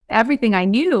Everything I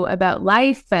knew about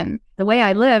life and the way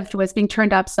I lived was being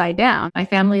turned upside down. My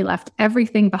family left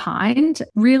everything behind,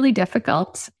 really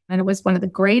difficult. And it was one of the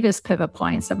greatest pivot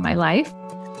points of my life.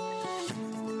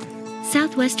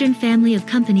 Southwestern Family of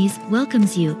Companies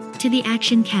welcomes you to the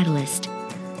Action Catalyst.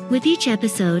 With each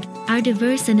episode, our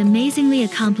diverse and amazingly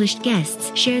accomplished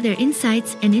guests share their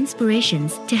insights and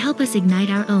inspirations to help us ignite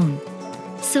our own.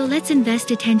 So let's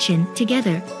invest attention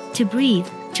together to breathe,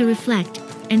 to reflect,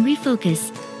 and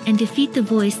refocus, and defeat the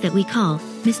voice that we call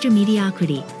Mr.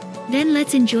 Mediocrity. Then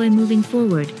let's enjoy moving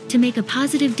forward to make a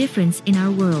positive difference in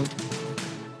our world.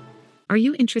 Are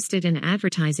you interested in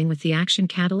advertising with the Action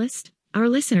Catalyst? Our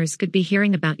listeners could be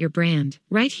hearing about your brand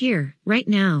right here, right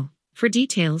now. For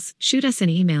details, shoot us an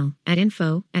email at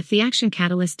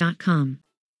info@theactioncatalyst.com.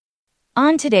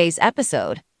 On today's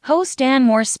episode, host Dan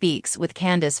Moore speaks with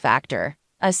Candice Faktor,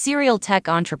 a serial tech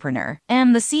entrepreneur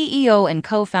and the CEO and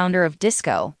co-founder of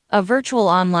Disco, a virtual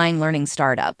online learning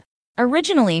startup.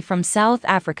 Originally from South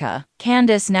Africa,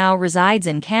 Candice now resides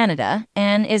in Canada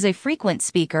and is a frequent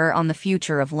speaker on the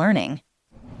future of learning.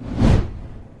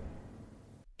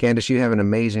 Candice, you have an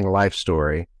amazing life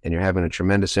story, and you're having a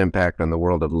tremendous impact on the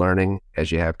world of learning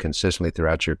as you have consistently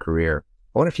throughout your career.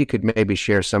 I wonder if you could maybe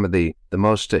share some of the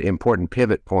most important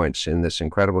pivot points in this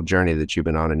incredible journey that you've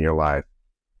been on in your life.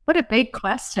 What a big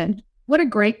question. What a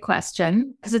great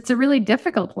question, because it's a really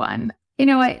difficult one.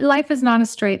 Life is not a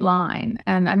straight line,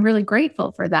 and I'm really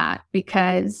grateful for that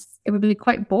because it would be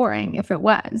quite boring if it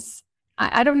was.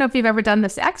 I don't know if you've ever done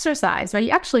this exercise, where you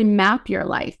actually map your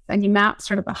life and you map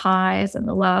sort of the highs and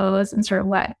the lows and sort of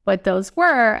what those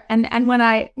were. And when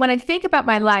I think about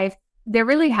my life, there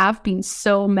really have been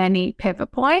so many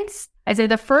pivot points. I'd say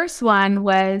the first one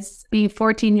was being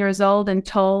 14 years old and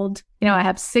told, I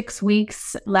have 6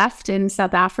 weeks left in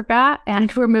South Africa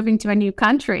and we're moving to a new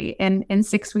country in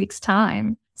 6 weeks'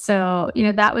 time. So,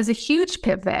 that was a huge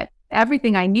pivot.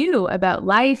 Everything I knew about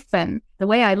life and the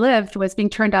way I lived was being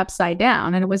turned upside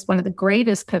down. And it was one of the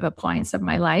greatest pivot points of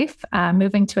my life,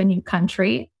 moving to a new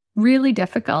country. Really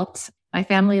difficult. My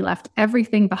family left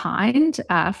everything behind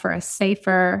for a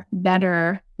safer,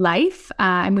 better life.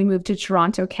 And we moved to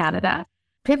Toronto, Canada.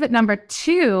 Pivot number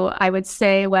 2, I would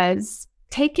say, was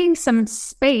taking some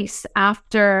space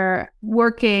after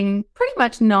working pretty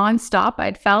much nonstop.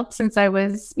 I'd felt since I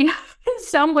was, in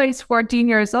some ways 14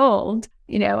 years old.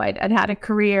 I'd had a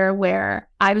career where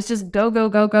I was just go,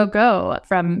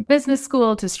 from business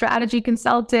school to strategy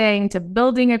consulting, to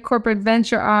building a corporate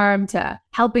venture arm, to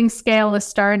helping scale a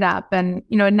startup. And,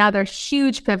 another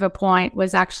huge pivot point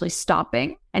was actually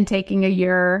stopping and taking a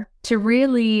year to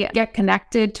really get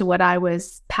connected to what I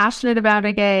was passionate about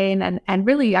again and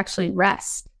really actually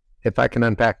rest. If I can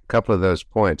unpack a couple of those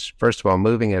points. First of all,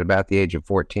 moving at about the age of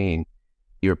 14,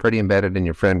 you were pretty embedded in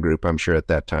your friend group, I'm sure, at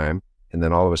that time. And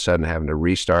then all of a sudden having to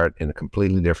restart in a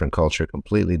completely different culture,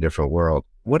 completely different world.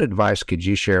 What advice could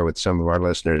you share with some of our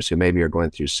listeners who maybe are going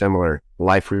through similar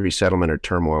life resettlement or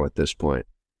turmoil at this point?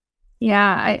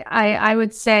 Yeah, I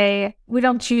would say we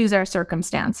don't choose our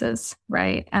circumstances,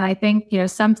 right? And I think,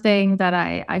 something that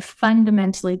I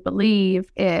fundamentally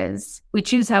believe is we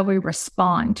choose how we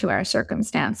respond to our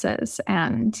circumstances.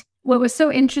 And what was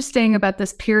so interesting about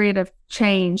this period of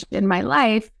change in my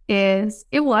life is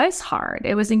it was hard.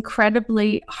 It was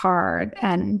incredibly hard.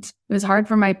 And it was hard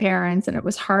for my parents and it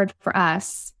was hard for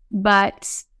us.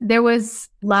 But there was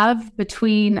love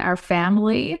between our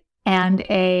family and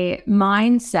a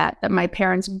mindset that my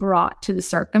parents brought to the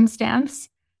circumstance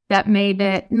that made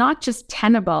it not just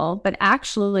tenable, but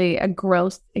actually a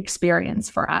growth experience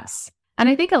for us. And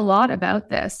I think a lot about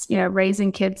this,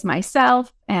 raising kids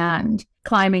myself and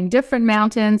climbing different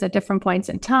mountains at different points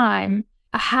in time,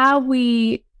 how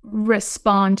we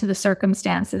respond to the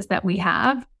circumstances that we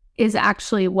have is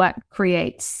actually what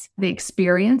creates the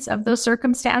experience of those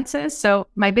circumstances. So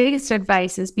my biggest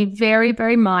advice is be very,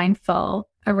 very mindful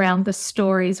around the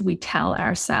stories we tell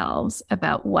ourselves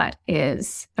about what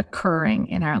is occurring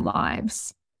in our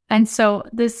lives. And so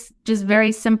this just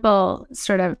very simple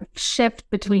sort of shift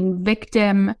between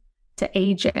victim to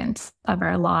agent of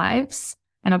our lives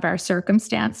and of our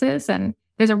circumstances. And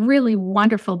there's a really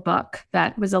wonderful book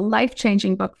that was a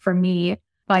life-changing book for me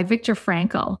by Viktor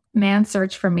Frankl, Man's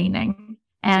Search for Meaning.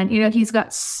 And, he's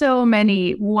got so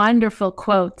many wonderful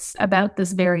quotes about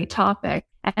this very topic.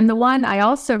 And the one I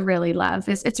also really love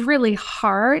is it's really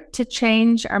hard to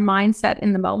change our mindset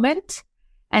in the moment.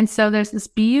 And so there's this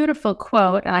beautiful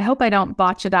quote, and I hope I don't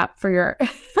botch it up for your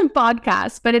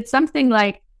podcast, but it's something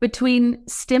like, between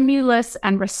stimulus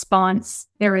and response,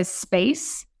 there is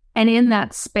space. And in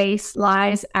that space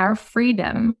lies our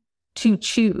freedom to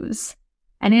choose.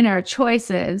 And in our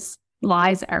choices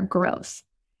lies our growth.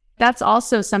 that's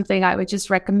also something I would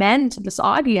just recommend to this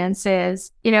audience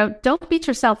is, don't beat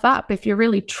yourself up if you're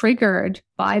really triggered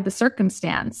by the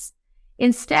circumstance.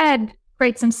 Instead,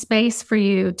 create some space for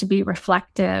you to be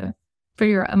reflective, for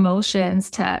your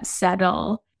emotions to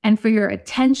settle, and for your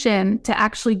attention to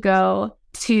actually go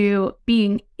to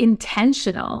being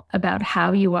intentional about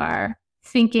how you are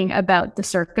thinking about the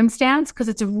circumstance, because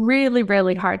it's really,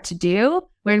 really hard to do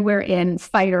when we're in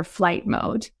fight or flight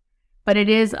mode. But it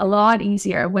is a lot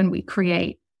easier when we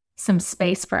create some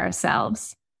space for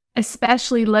ourselves,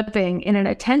 especially living in an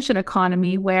attention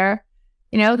economy where,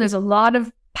 there's a lot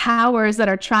of powers that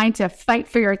are trying to fight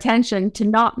for your attention to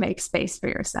not make space for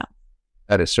yourself.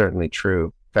 That is certainly true.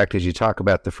 In fact, as you talk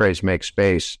about the phrase make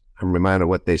space, I'm reminded of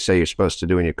what they say you're supposed to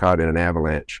do when you're caught in an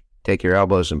avalanche. Take your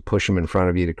elbows and push them in front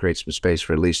of you to create some space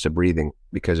for at least a breathing.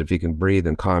 Because if you can breathe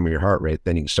and calm your heart rate,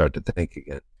 then you can start to think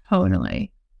again.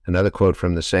 Totally. Another quote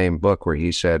from the same book where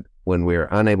he said, when we are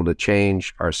unable to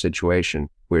change our situation,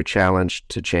 we're challenged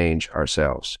to change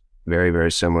ourselves. Very,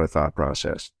 very similar thought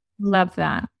process. Love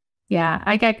that. Yeah,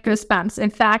 I get goosebumps. In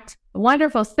fact, a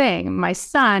wonderful thing, my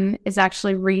son is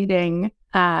actually reading,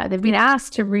 they've been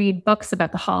asked to read books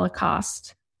about the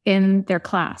Holocaust in their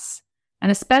class.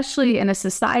 And especially in a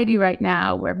society right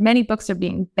now where many books are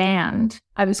being banned,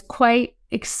 I was quite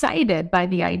excited by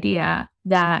the idea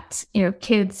that,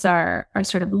 kids are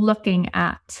sort of looking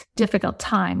at difficult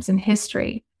times in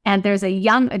history. And there's a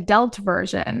young adult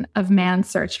version of Man's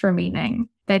Search for Meaning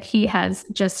that he has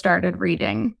just started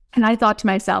reading. And I thought to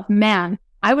myself, man,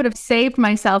 I would have saved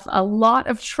myself a lot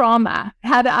of trauma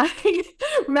had I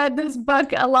read this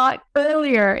book a lot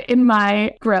earlier in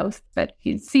my growth, but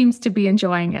he seems to be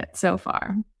enjoying it so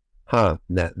far. Now,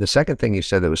 the second thing you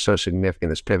said that was so significant,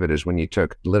 this pivot, is when you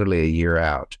took literally a year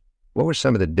out. What were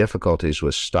some of the difficulties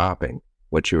with stopping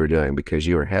what you were doing? Because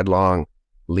you were headlong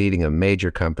leading a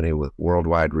major company with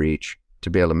worldwide reach. To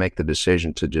be able to make the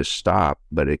decision to just stop,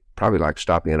 but it probably like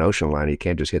stopping an ocean liner. You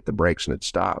can't just hit the brakes and it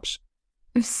stops.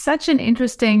 It was such an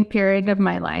interesting period of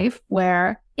my life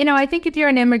where, I think if you're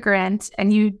an immigrant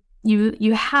and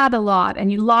you had a lot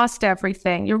and you lost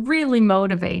everything, you're really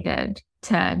motivated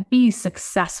to be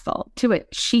successful, to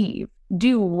achieve,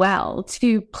 do well,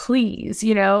 to please.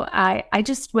 I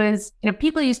just was,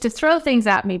 people used to throw things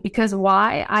at me because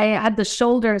why? I had the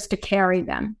shoulders to carry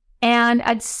them. And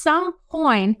at some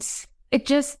point,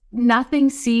 nothing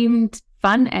seemed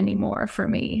fun anymore for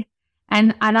me.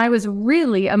 And I was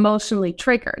really emotionally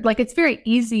triggered. Like, it's very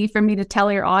easy for me to tell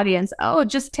your audience, oh,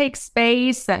 just take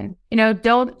space and,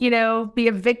 don't, be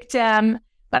a victim.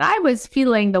 But I was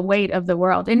feeling the weight of the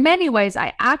world. In many ways,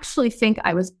 I actually think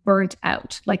I was burnt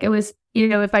out. Like, it was,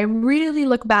 if I really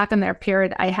look back on that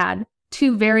period, I had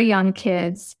 2 very young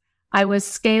kids. I was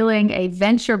scaling a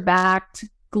venture-backed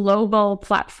global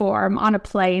platform on a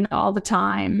plane all the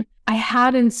time. I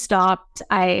hadn't stopped.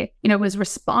 I, was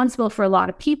responsible for a lot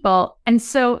of people. And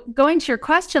so going to your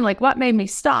question, like what made me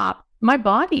stop? My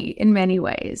body in many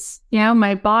ways,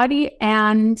 my body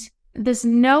and this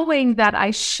knowing that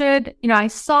I should, I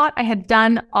thought I had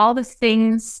done all the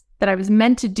things that I was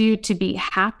meant to do to be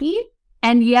happy.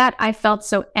 And yet I felt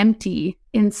so empty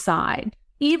inside.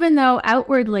 Even though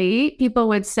outwardly people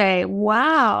would say,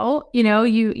 wow,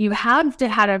 you have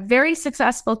had a very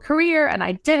successful career and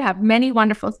I did have many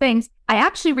wonderful things. I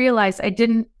actually realized I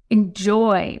didn't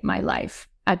enjoy my life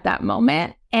at that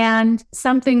moment and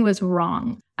something was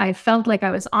wrong. I felt like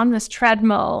I was on this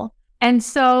treadmill. And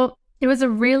so it was a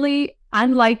really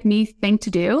unlike me thing to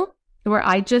do where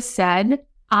I just said,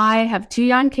 I have 2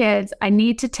 young kids. I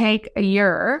need to take a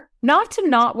year not to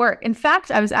not work. In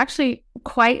fact, I was actually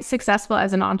quite successful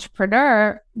as an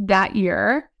entrepreneur that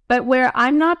year, but where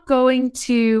I'm not going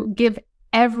to give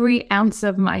every ounce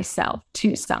of myself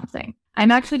to something.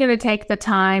 I'm actually going to take the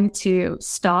time to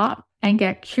stop and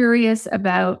get curious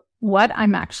about what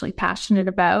I'm actually passionate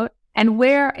about and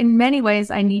where in many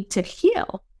ways I need to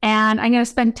heal. And I'm going to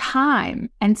spend time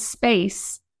and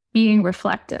space being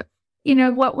reflective.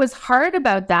 What was hard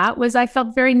about that was I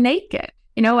felt very naked.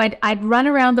 I'd run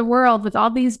around the world with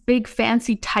all these big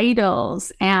fancy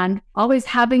titles and always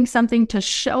having something to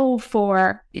show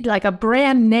for like a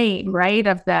brand name, right?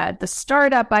 Of the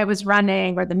startup I was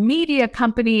running or the media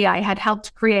company I had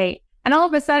helped create. And all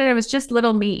of a sudden it was just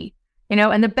little me,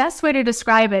 and the best way to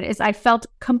describe it is I felt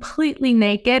completely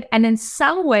naked and in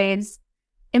some ways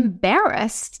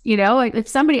embarrassed. Like if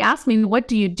somebody asked me, what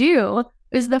do you do?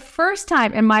 It was the first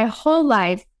time in my whole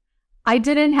life I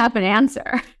didn't have an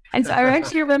answer. And so I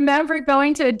actually remember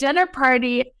going to a dinner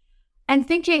party and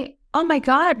thinking, oh my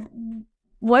God,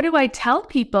 what do I tell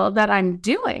people that I'm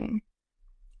doing?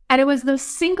 And it was the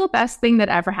single best thing that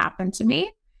ever happened to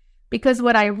me Because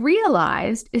what I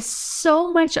realized is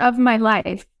so much of my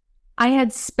life I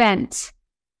had spent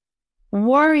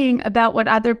worrying about what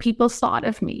other people thought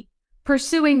of me,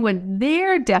 pursuing what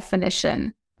their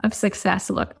definition of success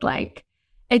looked like,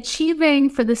 achieving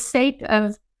for the sake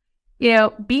of,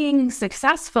 being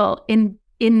successful in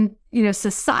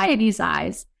society's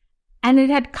eyes. And it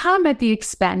had come at the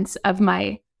expense of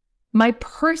my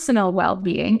personal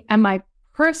well-being and my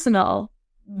personal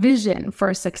vision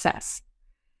for success.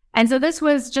 And so this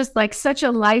was just like such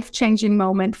a life-changing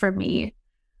moment for me,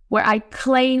 where I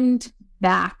claimed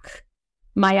back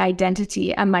my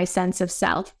identity and my sense of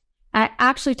self. And I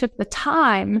actually took the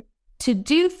time to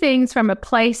do things from a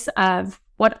place of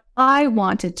what I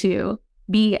wanted to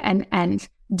be and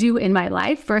do in my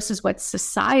life versus what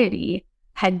society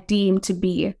had deemed to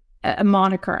be a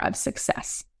moniker of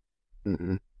success.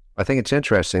 Mm-hmm. I think it's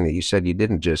interesting that you said you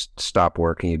didn't just stop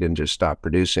working, you didn't just stop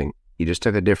producing. You just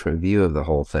took a different view of the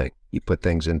whole thing. You put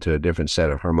things into a different set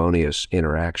of harmonious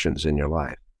interactions in your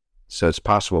life. So it's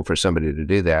possible for somebody to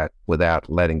do that without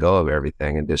letting go of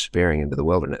everything and disappearing into the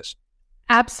wilderness.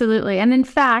 Absolutely. And in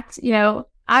fact,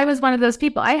 I was one of those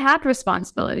people. I had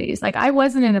responsibilities. Like, I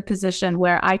wasn't in a position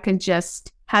where I could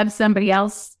just have somebody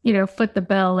else, foot the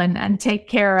bill and take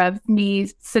care of me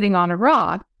sitting on a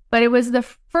rock. But it was the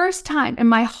first time in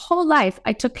my whole life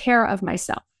I took care of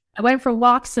myself. I went for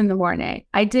walks in the morning.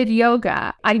 I did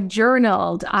yoga. I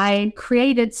journaled. I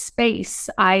created space.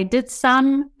 I did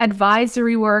some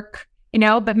advisory work,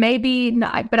 but maybe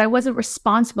not, but I wasn't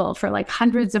responsible for like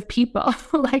hundreds of people.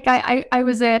 Like I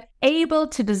was able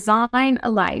to design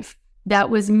a life that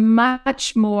was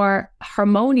much more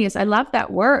harmonious. I love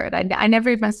that word. I never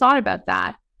even thought about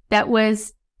that. That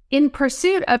was in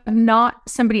pursuit of not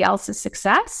somebody else's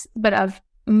success, but of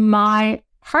my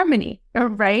harmony,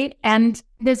 right? And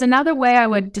there's another way I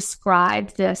would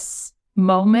describe this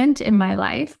moment in my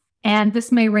life, and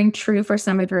this may ring true for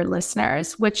some of your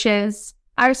listeners, which is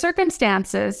our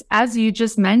circumstances, as you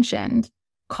just mentioned,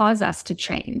 cause us to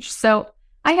change. So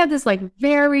I had this like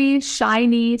very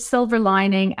shiny silver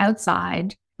lining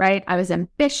outside, right? I was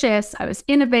ambitious, I was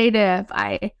innovative,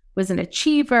 I was an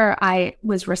achiever, I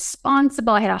was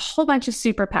responsible, I had a whole bunch of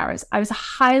superpowers. I was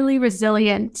highly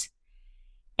resilient.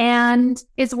 And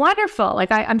it's wonderful.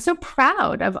 Like I'm so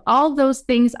proud of all those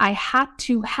things I had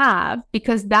to have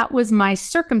because that was my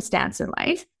circumstance in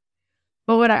life.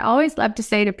 But what I always love to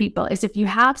say to people is if you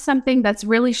have something that's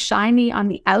really shiny on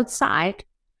the outside,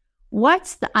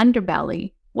 what's the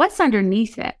underbelly? What's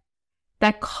underneath it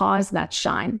that caused that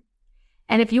shine?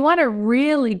 And if you want to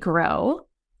really grow,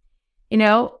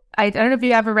 I don't know if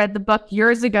you ever read the book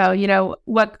years ago,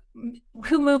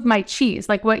 Who Moved My Cheese?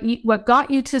 Like what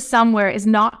got you to somewhere is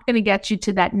not going to get you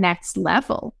to that next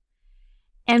level.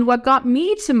 And what got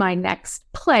me to my next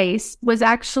place was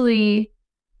actually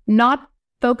not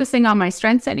focusing on my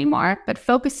strengths anymore, but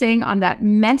focusing on that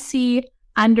messy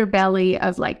underbelly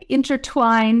of like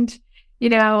intertwined,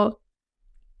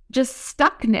 just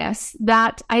stuckness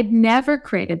that I'd never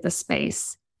created the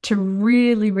space to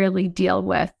really, really deal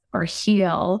with or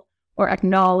heal or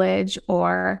acknowledge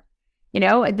or,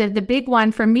 the big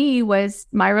one for me was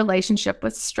my relationship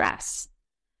with stress.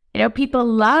 People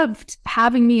loved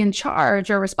having me in charge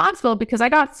or responsible because I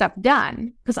got stuff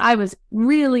done because I was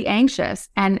really anxious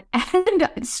and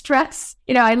stressed.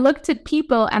 I looked at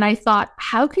people and I thought,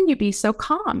 how can you be so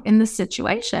calm in this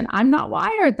situation? I'm not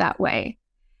wired that way.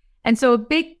 And so a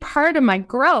big part of my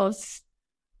growth,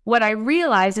 what I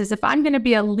realized is if I'm going to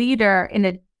be a leader in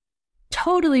a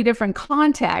totally different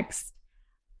context,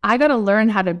 I got to learn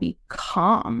how to be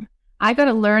calm. I got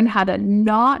to learn how to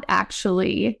not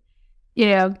actually,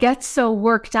 get so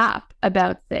worked up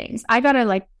about things. I got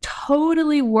to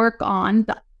totally work on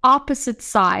the opposite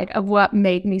side of what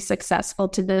made me successful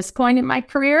to this point in my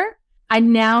career. I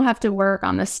now have to work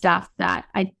on the stuff that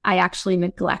I actually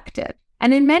neglected.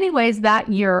 And in many ways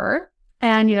that year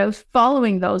and,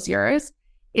 following those years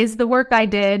is the work I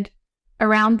did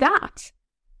around that.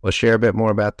 Well, share a bit more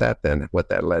about that then, what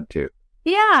that led to.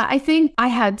 Yeah, I think I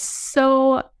had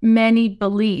so many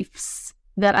beliefs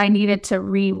that I needed to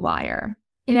rewire.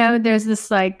 There's this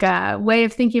way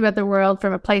of thinking about the world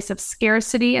from a place of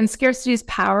scarcity, and scarcity is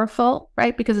powerful,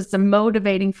 right? Because it's a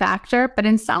motivating factor, but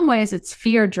in some ways it's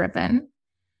fear-driven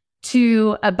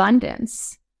to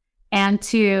abundance and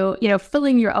to,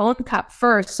 filling your own cup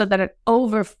first so that it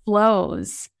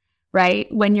overflows, right?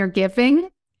 When you're giving.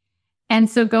 And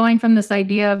so going from this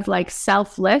idea of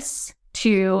selfless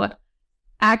to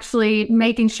actually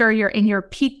making sure you're in your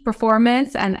peak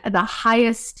performance and the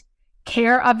highest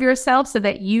care of yourself so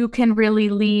that you can really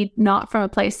lead not from a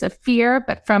place of fear,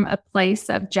 but from a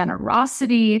place of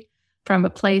generosity, from a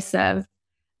place of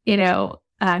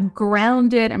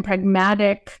grounded and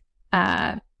pragmatic,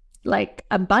 like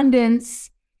abundance.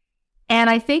 And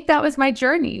I think that was my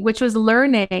journey, which was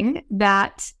learning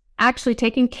that actually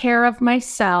taking care of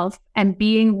myself and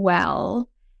being well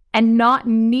and not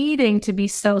needing to be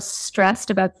so stressed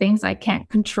about things I can't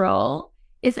control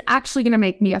is actually going to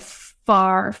make me a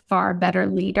far, far better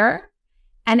leader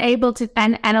and able to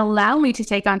and allow me to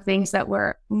take on things that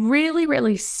were really,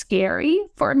 really scary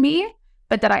for me,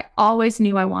 but that I always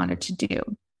knew I wanted to do.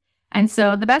 And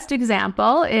so the best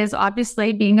example is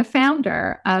obviously being a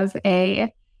founder of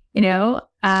a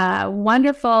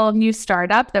wonderful new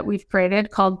startup that we've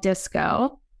created called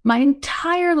Disco. My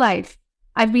entire life,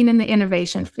 I've been in the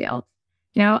innovation field.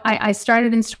 I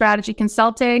started in strategy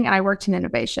consulting and I worked in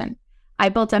innovation. I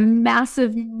built a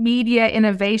massive media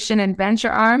innovation and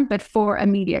venture arm, but for a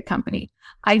media company.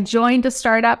 I joined a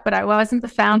startup, but I wasn't the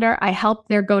founder. I helped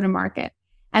their go-to-market.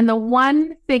 And the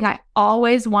one thing I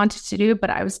always wanted to do, but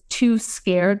I was too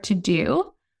scared to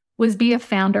do, was be a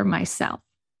founder myself.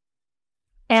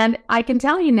 And I can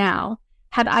tell you now,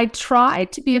 had I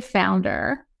tried to be a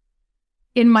founder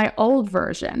in my old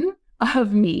version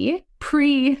of me,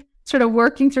 pre sort of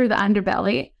working through the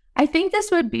underbelly, I think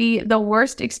this would be the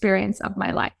worst experience of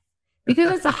my life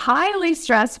because it's highly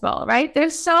stressful, right?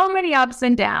 There's so many ups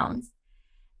and downs.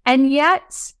 And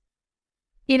yet,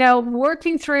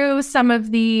 working through some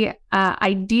of the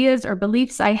ideas or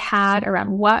beliefs I had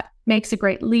around what makes a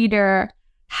great leader,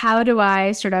 how do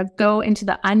I sort of go into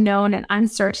the unknown and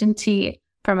uncertainty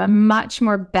from a much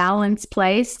more balanced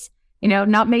place,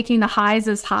 not making the highs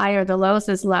as high or the lows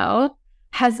as low,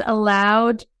 has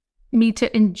allowed me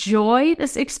to enjoy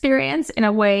this experience in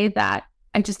a way that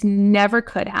I just never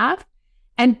could have,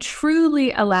 and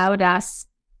truly allowed us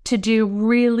to do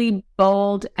really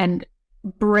bold and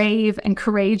brave and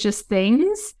courageous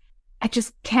things I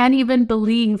just can't even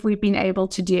believe we've been able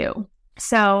to do.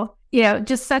 So,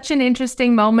 just such an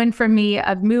interesting moment for me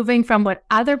of moving from what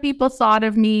other people thought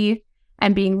of me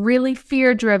and being really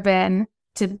fear-driven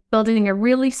to building a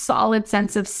really solid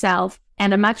sense of self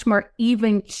and a much more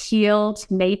even-keeled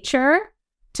nature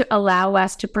to allow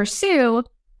us to pursue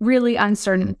really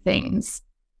uncertain things.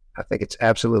 I think it's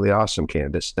absolutely awesome,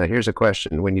 Candice. Now, here's a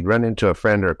question. When you'd run into a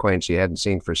friend or acquaintance you hadn't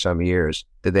seen for some years,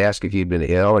 did they ask if you'd been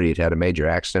ill or you'd had a major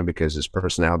accident because his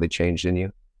personality changed in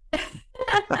you?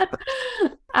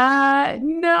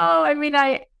 No, I mean,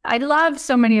 I love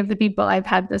so many of the people I've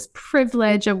had this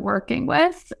privilege of working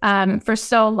with for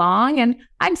so long, and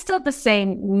I'm still the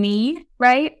same me,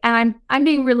 right? And I'm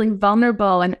being really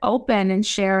vulnerable and open and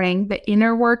sharing the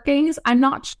inner workings. I'm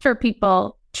not sure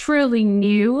people truly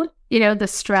knew, the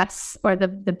stress or the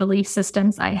belief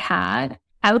systems I had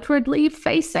outwardly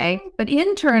facing, but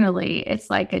internally, it's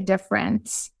like a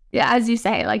different, as you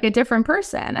say, like a different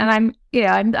person. And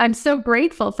I'm so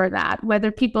grateful for that.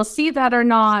 Whether people see that or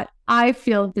not, I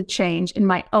feel the change in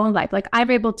my own life. Like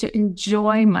I'm able to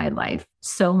enjoy my life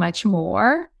so much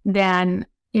more than,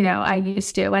 I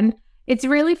used to. And it's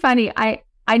really funny.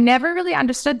 I never really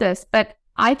understood this, but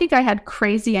I think I had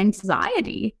crazy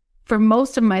anxiety for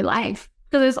most of my life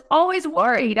because I was always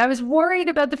worried. I was worried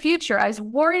about the future. I was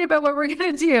worried about what we're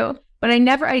going to do. But I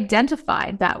never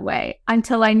identified that way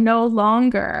until I no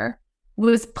longer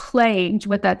was plagued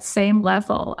with that same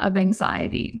level of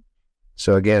anxiety.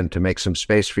 So again, to make some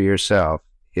space for yourself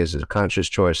is a conscious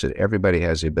choice that everybody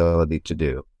has the ability to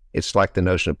do. It's like the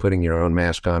notion of putting your own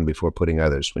mask on before putting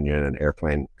others when you're in an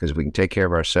airplane, because if we can take care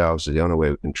of ourselves, it's the only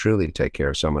way we can truly take care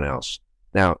of someone else.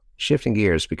 Now, shifting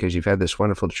gears, because you've had this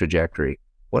wonderful trajectory,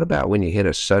 what about when you hit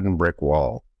a sudden brick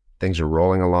wall? Things are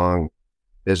rolling along,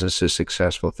 business is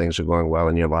successful, things are going well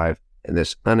in your life, and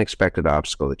this unexpected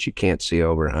obstacle that you can't see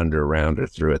over, under, around, or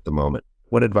through at the moment.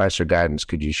 What advice or guidance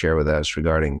could you share with us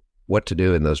regarding what to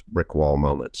do in those brick wall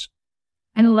moments?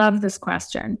 I love this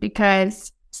question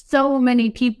because so many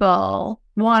people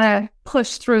want to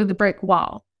push through the brick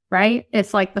wall, right?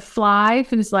 It's like the fly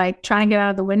who's like trying to get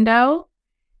out of the window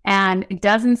and it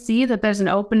doesn't see that there's an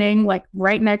opening like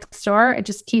right next door. It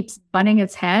just keeps butting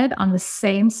its head on the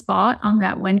same spot on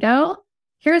that window.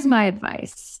 Here's my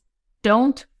advice.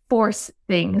 Don't force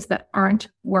things that aren't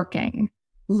working.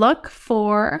 Look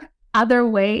for other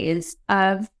ways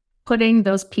of putting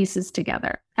those pieces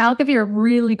together. I'll give you a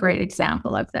really great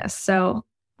example of this. So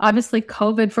obviously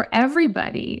COVID for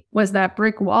everybody was that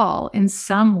brick wall in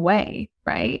some way,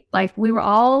 right? Like we were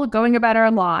all going about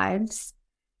our lives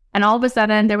and all of a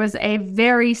sudden there was a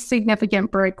very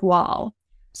significant brick wall.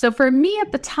 So for me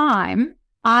at the time,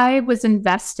 I was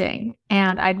investing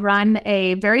and I'd run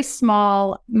a very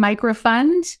small micro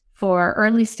fund for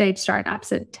early stage startups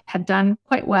that had done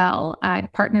quite well.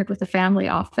 I'd partnered with a family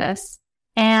office.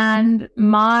 And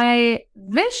my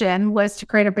vision was to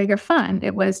create a bigger fund.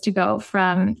 It was to go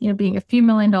from, being a few $1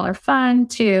 million fund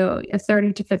to a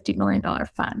 $30 to $50 million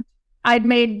fund. I'd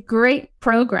made great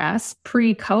progress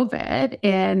pre-COVID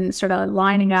in sort of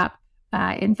lining up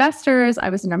investors. I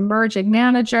was an emerging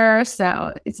manager,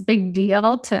 so it's a big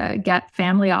deal to get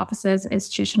family offices,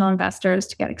 institutional investors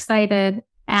to get excited.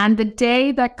 And the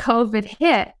day that COVID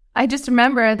hit, I just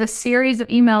remember the series of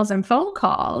emails and phone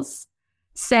calls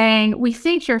saying, we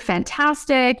think you're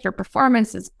fantastic, your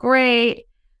performance is great,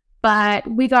 but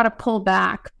we got to pull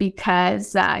back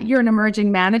because you're an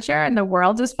emerging manager and the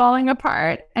world is falling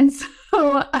apart. And so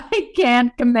I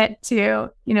can't commit to,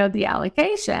 the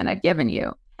allocation I've given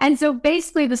you. And so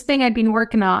basically this thing I'd been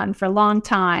working on for a long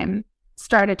time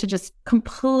started to just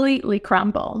completely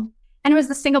crumble. And it was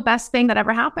the single best thing that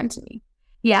ever happened to me.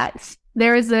 Yet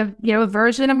there is a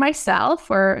version of myself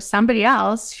or somebody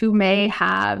else who may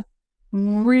have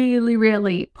really,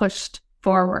 really pushed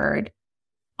forward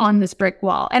on this brick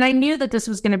wall. And I knew that this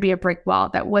was going to be a brick wall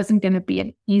that wasn't going to be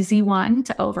an easy one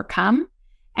to overcome.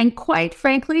 And quite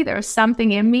frankly, there was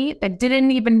something in me that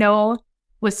didn't even know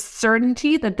with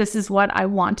certainty that this is what I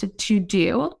wanted to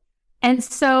do. And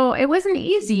so it wasn't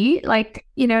easy,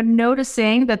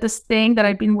 noticing that this thing that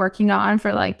I'd been working on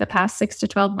for the past 6 to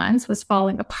 12 months was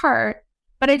falling apart.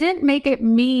 But I didn't make it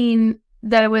mean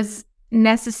that it was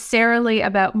necessarily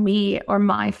about me or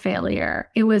my failure.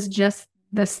 It was just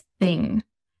this thing.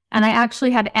 And I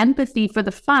actually had empathy for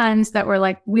the funds that were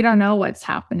like, we don't know what's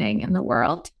happening in the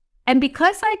world. And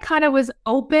because I kind of was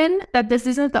open that this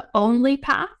isn't the only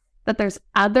path, that there's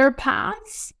other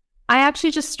paths, I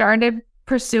actually just started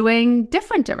pursuing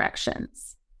different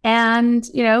directions. And,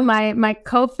 my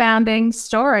co-founding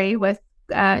story with,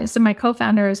 so my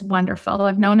co-founder is wonderful.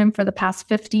 I've known him for the past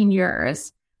 15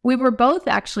 years. We were both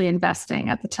actually investing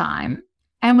at the time.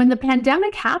 And when the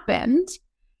pandemic happened,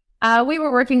 we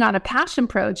were working on a passion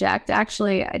project,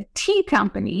 actually a tea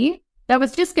company that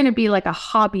was just going to be like a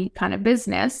hobby kind of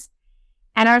business.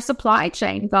 And our supply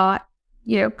chain got,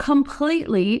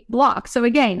 completely blocked. So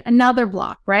again, another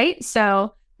block, right?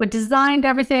 So we designed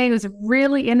everything. It was a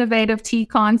really innovative tea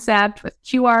concept with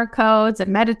QR codes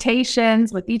and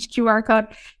meditations with each QR code.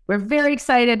 We're very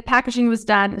excited. Packaging was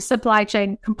done. The supply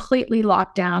chain completely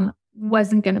locked down.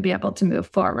 Wasn't going to be able to move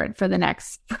forward for the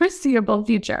next foreseeable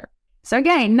future. So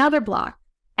again, another block.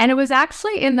 And it was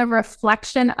actually in the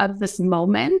reflection of this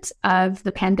moment of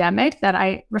the pandemic that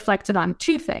I reflected on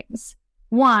two things.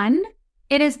 One,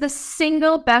 it is the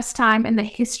single best time in the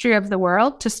history of the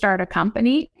world to start a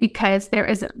company because there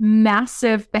is a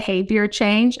massive behavior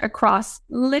change across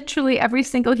literally every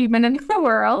single human in the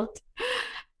world.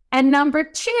 And number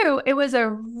two, it was a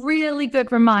really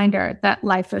good reminder that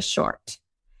life is short.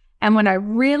 And when it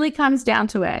really comes down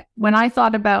to it, when I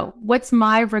thought about what's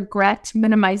my regret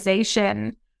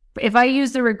minimization, if I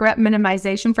use the regret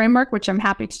minimization framework, which I'm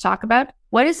happy to talk about,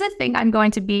 what is the thing I'm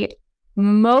going to be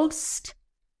most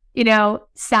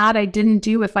sad I didn't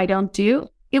do if I don't do?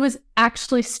 It was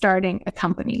actually starting a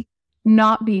company,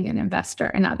 not being an investor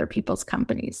in other people's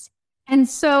companies. And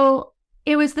so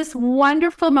it was this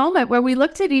wonderful moment where we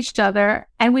looked at each other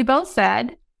and we both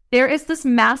said, there is this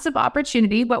massive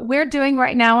opportunity. What we're doing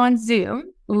right now on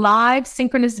Zoom, live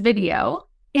synchronous video,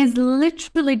 is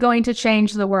literally going to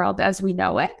change the world as we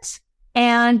know it.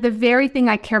 And the very thing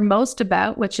I care most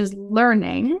about, which is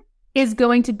learning, is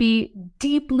going to be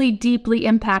deeply, deeply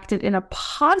impacted in a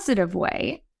positive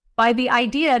way by the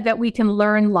idea that we can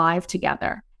learn live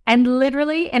together. And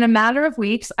literally in a matter of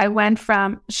weeks, I went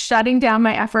from shutting down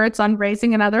my efforts on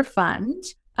raising another fund,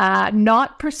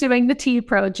 not pursuing the tea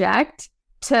project,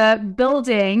 to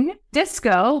building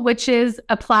Disco, which is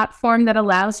a platform that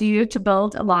allows you to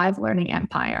build a live learning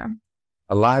empire.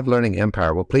 A live learning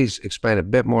empire. Well, please explain a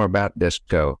bit more about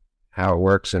Disco, how it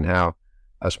works and how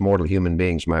us mortal human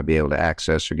beings might be able to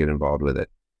access or get involved with it.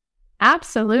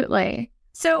 Absolutely.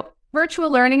 So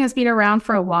virtual learning has been around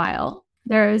for a while.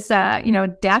 There's a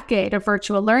decade of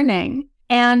virtual learning.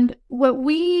 And what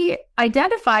we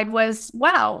identified was,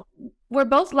 wow, we're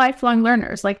both lifelong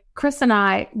learners. Like Chris and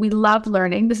I, we love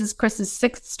learning. This is Chris's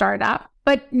 6th startup,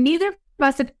 but neither of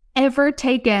us had ever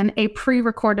taken a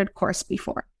pre-recorded course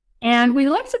before. And we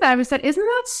looked at that and we said, isn't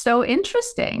that so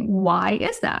interesting? Why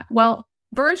is that? Well,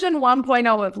 version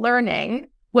 1.0 of learning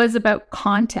was about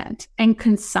content and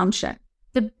consumption.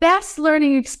 The best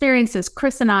learning experiences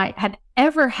Chris and I had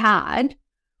ever had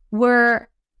were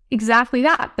exactly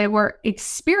that. They were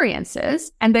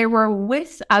experiences and they were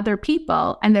with other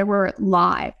people and they were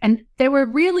live and they were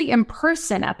really in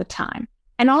person at the time.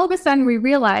 And all of a sudden we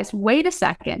realized, wait a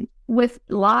second, with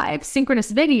live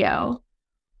synchronous video,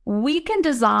 we can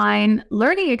design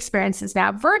learning experiences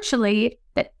now virtually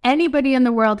that anybody in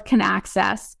the world can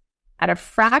access at a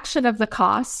fraction of the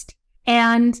cost,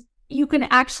 and you can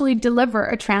actually deliver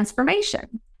a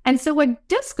transformation. And so what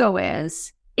Disco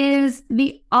is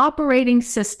the operating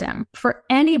system for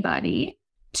anybody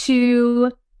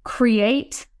to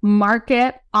create,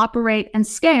 market, operate, and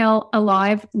scale a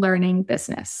live learning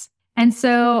business. And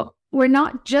so we're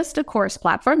not just a course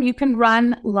platform. You can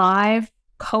run live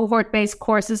cohort-based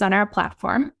courses on our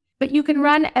platform, but you can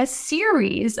run a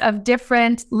series of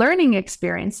different learning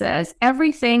experiences,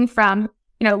 everything from,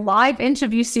 live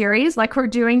interview series like we're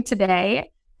doing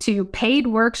today, to paid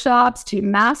workshops, to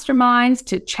masterminds,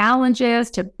 to challenges,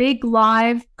 to big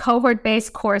live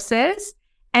cohort-based courses.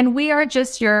 And we are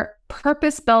just your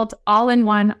purpose-built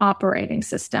all-in-one operating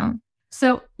system.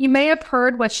 So you may have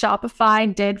heard what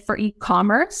Shopify did for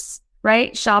e-commerce,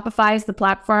 right? Shopify is the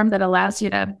platform that allows you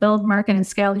to build, market, and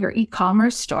scale your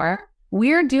e-commerce store.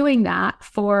 We're doing that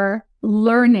for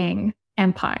learning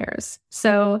empires.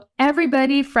 So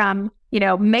everybody from,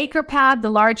 MakerPad, the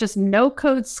largest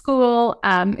no-code school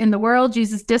in the world,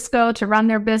 uses Disco to run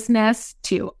their business,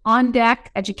 to On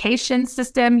Deck Education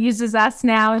System uses us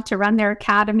now to run their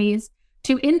academies,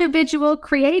 to individual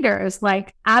creators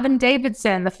like Adam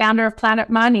Davidson, the founder of Planet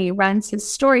Money, runs his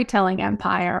storytelling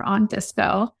empire on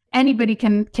Disco. Anybody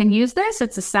can use this.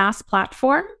 It's a SaaS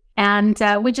platform, and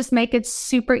we just make it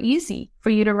super easy for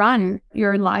you to run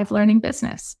your live learning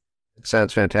business. It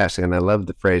sounds fantastic, and I love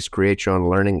the phrase, create your own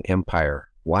learning empire.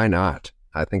 Why not?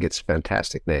 I think it's a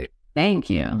fantastic name. Thank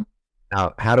you.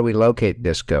 Now, how do we locate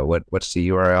Disco? What's the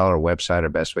URL or website or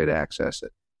best way to access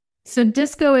it? So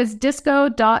Disco is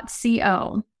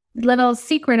disco.co. Little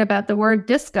secret about the word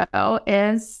disco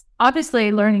is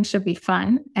obviously learning should be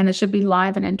fun and it should be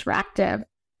live and interactive.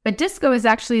 But disco is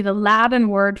actually the Latin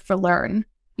word for learn.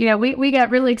 We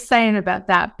get really excited about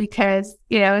that because,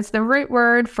 it's the root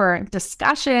word for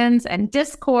discussions and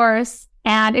discourse.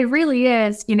 And it really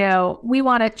is, we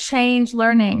want to change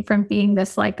learning from being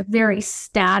this very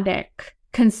static,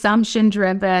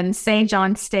 consumption-driven, sage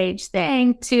on stage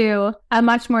thing to a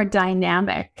much more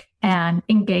dynamic and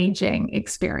engaging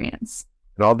experience.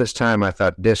 And all this time, I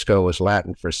thought disco was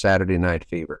Latin for Saturday Night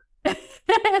Fever.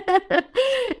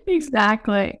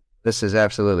 Exactly. This is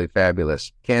absolutely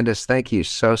fabulous. Candice, thank you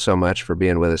so much for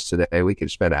being with us today. We could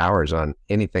spend hours on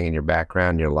anything in your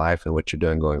background, your life, and what you're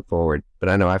doing going forward. But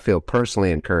I know I feel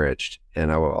personally encouraged,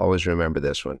 and I will always remember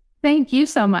this one. Thank you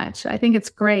so much. I think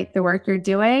it's great, the work you're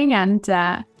doing, and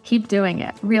keep doing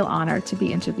it. Real honor to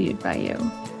be interviewed by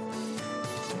you.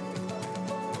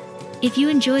 If you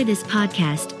enjoy this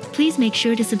podcast, please make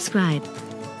sure to subscribe.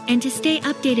 And to stay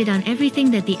updated on everything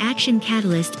that the Action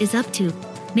Catalyst is up to,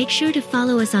 make sure to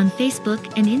follow us on Facebook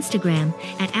and Instagram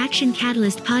at Action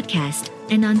Catalyst Podcast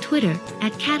and on Twitter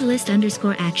at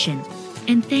Catalyst_Action.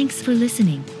 And thanks for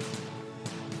listening.